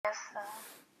Yes, sir.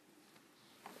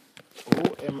 Who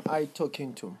am I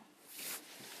talking to?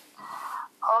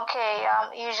 Okay,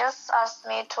 you just asked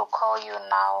me to call you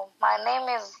now. My name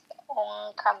is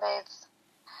Unkabeth,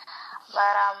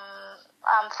 but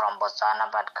I'm from Botswana,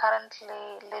 but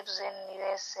currently lives in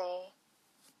USA.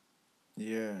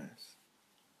 Yes.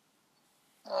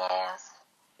 Yes.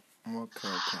 Okay.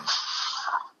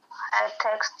 I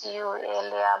texted you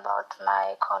earlier about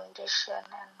my condition,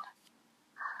 and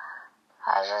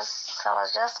I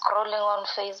was just scrolling on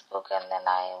Facebook, and then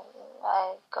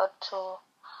I got to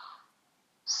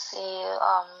see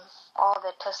all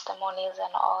the testimonies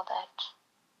and all that.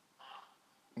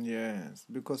 Yes,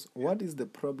 because what is the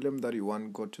problem that you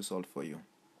want God to solve for you?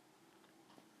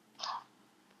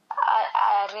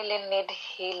 I really need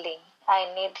healing.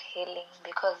 I need healing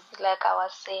because, like I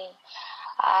was saying,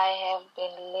 I have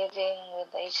been living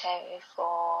with HIV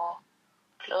for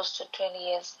close to 20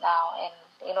 years now, and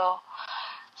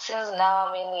since now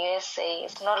I'm in USA,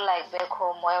 it's not like back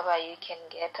home wherever you can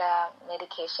get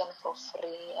medication for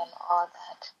free and all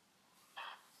that.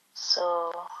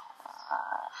 So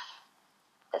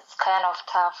it's kind of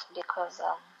tough because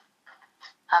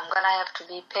I'm gonna have to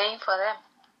be paying for them.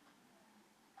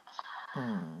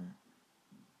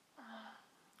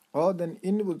 Oh, then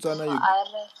in Botswana,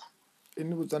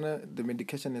 the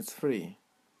medication is free.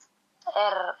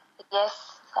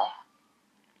 Yes, sir.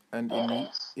 And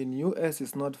in US,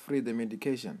 it's not free, the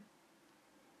medication.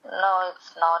 No,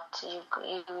 it's not. You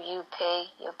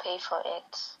pay for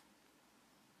it.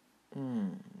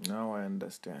 Now I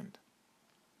understand.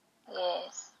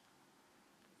 Yes.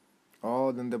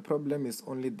 Oh, then the problem is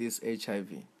only this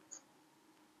HIV.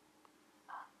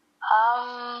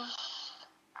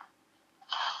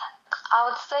 I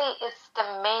would say it's the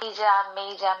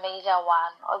major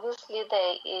one. Obviously,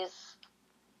 there is.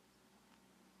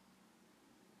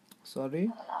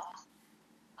 Sorry?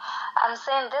 I'm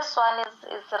saying this one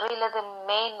is really the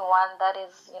main one that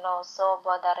is, so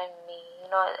bothering me,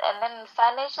 and then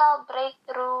financial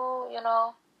breakthrough,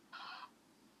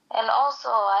 and also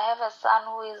I have a son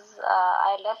who is,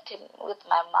 I left him with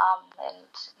my mom, and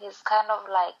he's kind of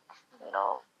like,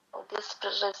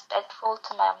 disrespectful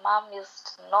to my mom,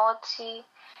 he's naughty,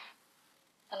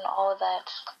 and all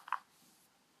that.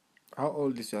 How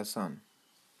old is your son?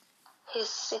 He's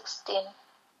 16.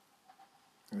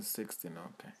 He's 16,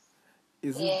 okay.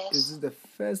 Is Yes. it the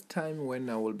first time when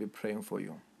I will be praying for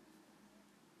you?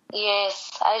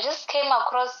 Yes, I just came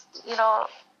across,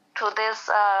 to this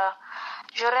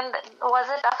was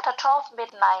it after 12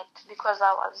 midnight, because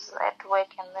I was at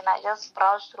work, and then I just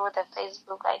browsed through the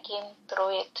Facebook, I came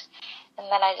through it,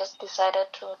 and then I just decided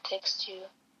to text you.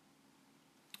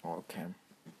 Okay.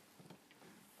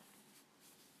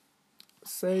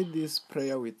 Say this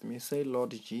prayer with me. Say,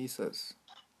 Lord Jesus.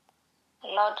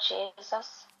 Lord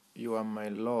Jesus. You are my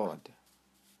Lord.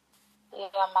 You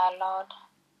are my Lord.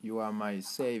 You are my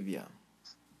Savior.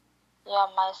 You are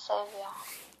my Savior.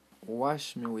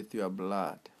 Wash me with your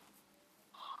blood.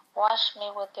 Wash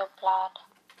me with your blood.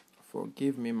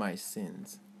 Forgive me my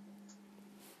sins.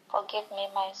 Forgive me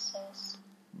my sins.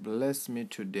 Bless me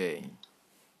today.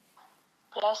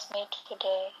 Bless me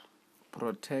today.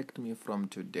 Protect me from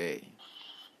today.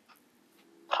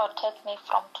 Protect me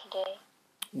from today.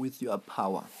 With your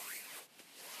power.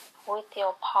 With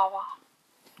your power.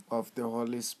 Of the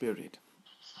Holy Spirit.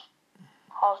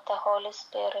 Of the Holy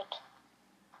Spirit.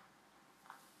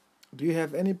 Do you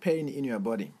have any pain in your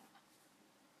body?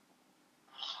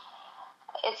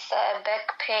 It's a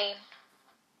back pain.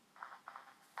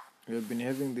 You've been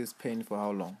having this pain for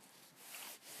how long?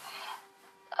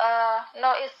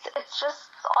 No, it's just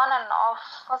on and off.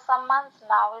 For some months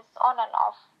now, it's on and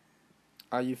off.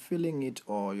 Are you feeling it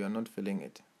or you're not feeling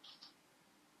it?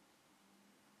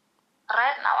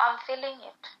 Right now, I'm feeling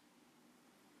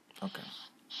it. Okay.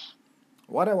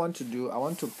 What I want to do, I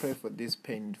want to pray for this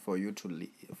pain for you to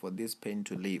leave, for this pain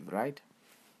to leave, right?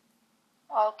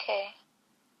 Okay.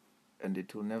 And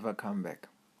it will never come back.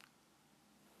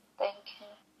 Thank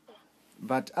you.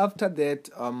 But after that,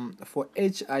 for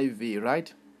HIV,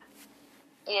 right?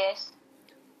 Yes.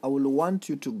 I will want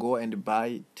you to go and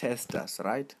buy testers,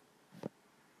 right?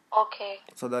 Okay.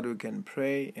 So that we can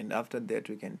pray, and after that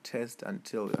we can test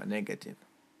until you are negative.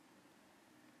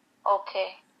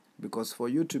 Okay. Because for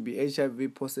you to be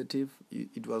HIV positive,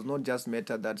 it was not just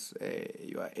matter that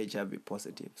you are HIV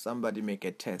positive. Somebody make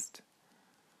a test.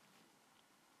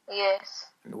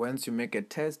 Yes. And once you make a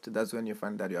test, that's when you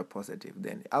find that you are positive.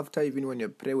 Then after, even when you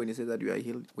pray, when you say that you are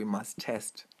healed, we must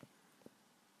test.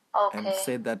 Okay. And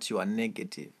say that you are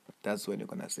negative. That's when you're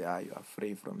going to say, you are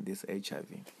free from this HIV.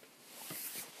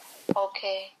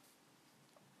 Okay.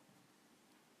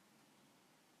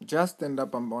 Just stand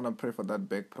up. I'm going to pray for that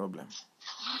back problem.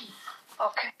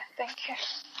 Okay, thank you.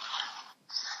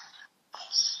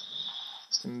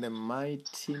 In the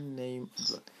mighty name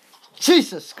of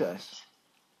Jesus Christ.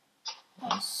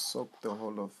 I soak the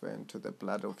whole of her into the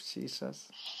blood of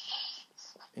Jesus,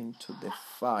 into the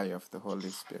fire of the Holy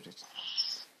Spirit.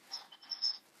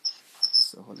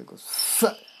 It's the Holy Ghost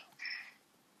fire.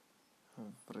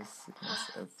 Every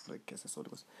sickness, every case, Holy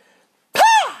Ghost.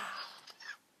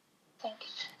 Thank you,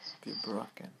 Jesus. Be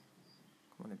broken.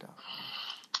 Come on, it out.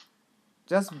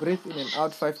 Just breathe in and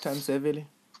out 5 times heavily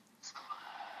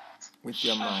with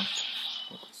your mouth.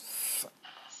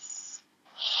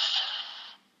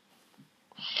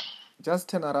 Just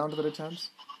turn around 3 times.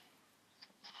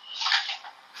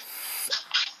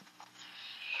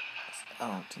 It's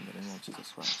out in the name of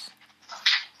Jesus Christ.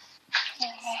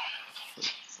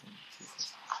 Jesus.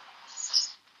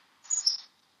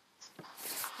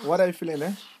 What are you feeling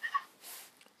there?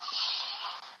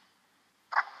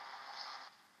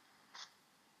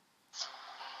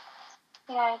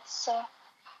 Yeah, it's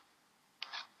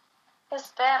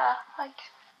better. Like,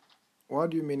 What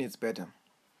do you mean it's better?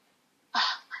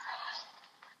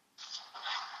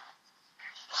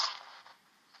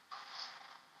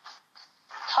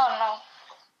 oh no.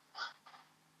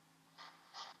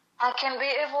 I can be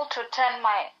able to turn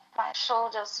my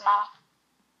shoulders now.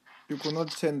 You could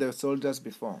not turn the soldiers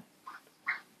before.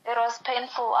 It was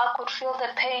painful. I could feel the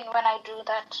pain when I do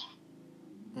that.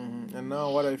 Mm-hmm. And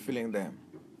now what are you feeling there?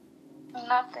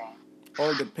 Nothing.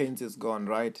 All the pain is gone,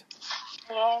 right?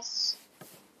 Yes.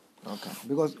 Okay.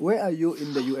 Because where are you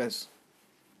in the U.S.?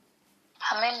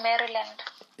 I'm in Maryland.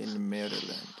 In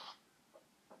Maryland.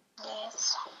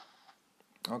 Yes.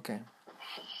 Okay.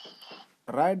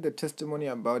 Write the testimony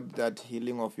about that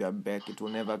healing of your back. It will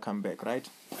never come back, right?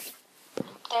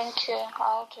 Thank you.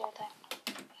 I'll do that.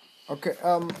 Okay.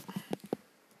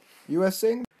 You were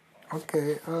saying.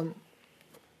 Okay.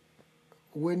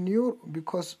 When you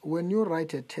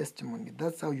write a testimony,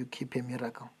 that's how you keep a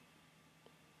miracle.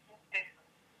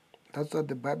 That's what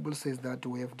the Bible says, that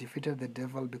we have defeated the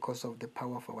devil because of the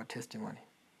power of our testimony.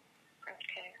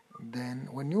 Okay. Then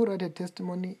when you write a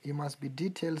testimony, you must be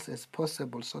detailed as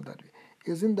possible, so that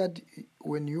isn't that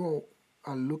when you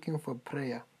are looking for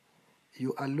prayer,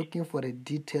 you are looking for a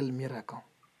detailed miracle.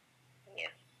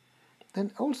 Yes.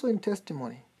 Then also in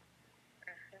testimony,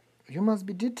 you must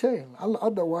be detailed.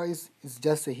 Otherwise, it's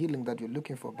just a healing that you're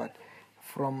looking for. But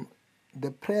from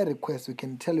the prayer request, we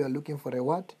can tell you are looking for a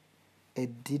what? A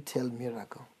detailed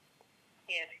miracle.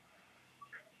 Yes.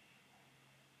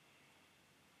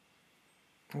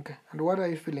 Okay. And what are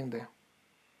you feeling there?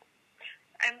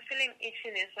 I'm feeling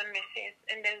itchiness on my face,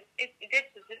 and then it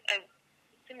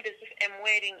seems as if I'm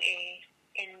wearing a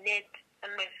net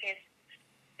on my face,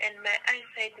 and my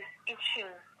eyesight is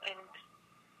itching, and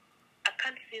I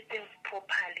can't see things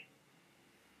properly.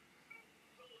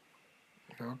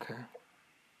 Okay.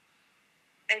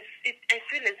 I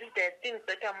feel as if there are things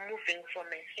that are moving from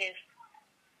my face.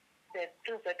 There are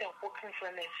things that are walking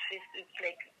from my face. It's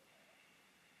like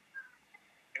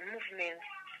movements.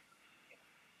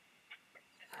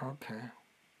 Okay.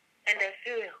 And I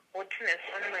feel hotness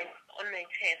on my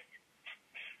chest.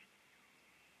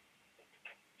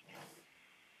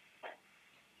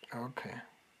 Okay.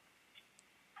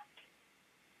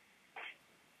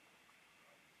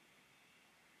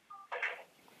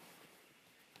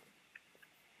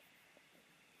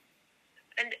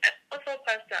 And also,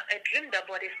 Pastor, I dreamed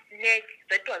about a snake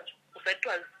that was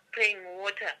spraying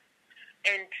water,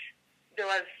 and then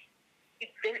I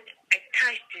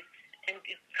touched it, and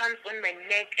it comes on my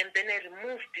neck, and then I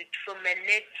removed it from my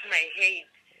neck to my head,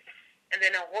 and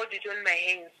then I hold it on my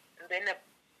hands, and then I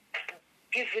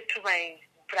give it to my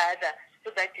brother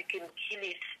so that he can kill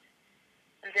it.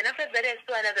 And then after that, I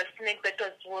saw another snake that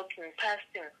was walking past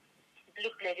him. It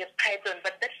looked like a python,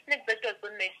 but that snake that was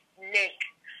on my neck,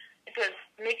 it was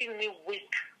making me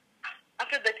weak.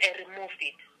 After that, I removed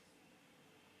it.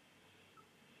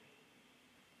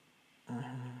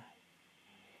 Mm-hmm.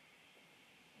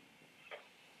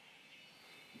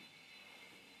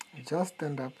 Just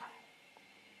stand up.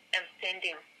 I'm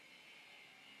standing.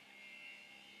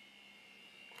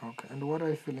 Okay. And what are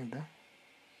you feeling there?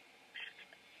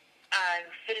 I'm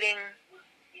feeling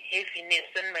heaviness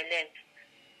on my leg,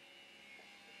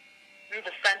 in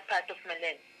the front part of my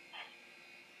leg.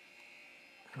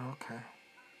 Okay.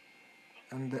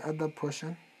 And the other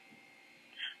portion?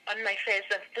 On my face,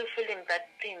 I'm still feeling that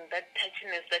thing, that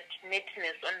touchiness, that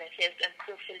netness on my face. I'm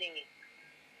still feeling it.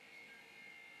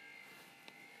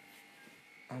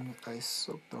 And I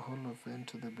soak the whole of it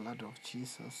into the blood of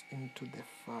Jesus, into the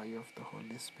fire of the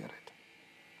Holy Spirit.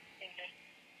 Amen.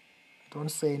 Don't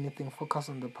say anything. Focus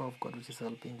on the power of God which is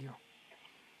helping you.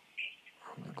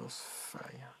 Holy Ghost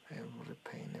fire. Every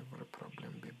pain, every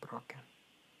problem be broken.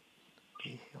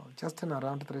 Be healed. Just turn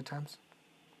around 3 times.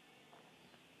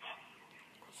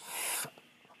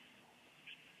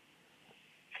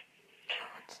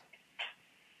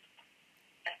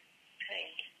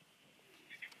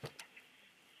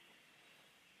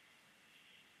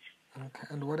 Okay,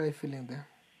 and what are you feeling there?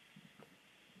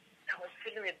 I was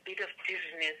feeling a bit of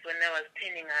dizziness when I was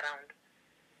turning around.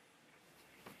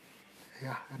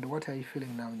 Yeah, and what are you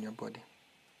feeling now in your body?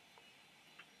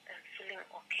 I'm feeling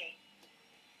okay.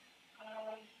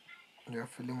 You're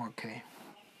feeling okay.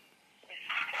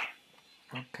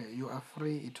 Okay, you are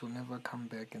free. It will never come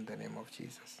back in the name of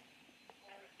Jesus.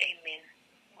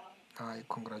 Amen.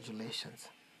 Congratulations.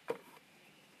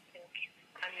 Thank you.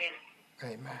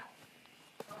 Amen. Amen.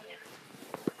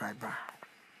 Bye-bye.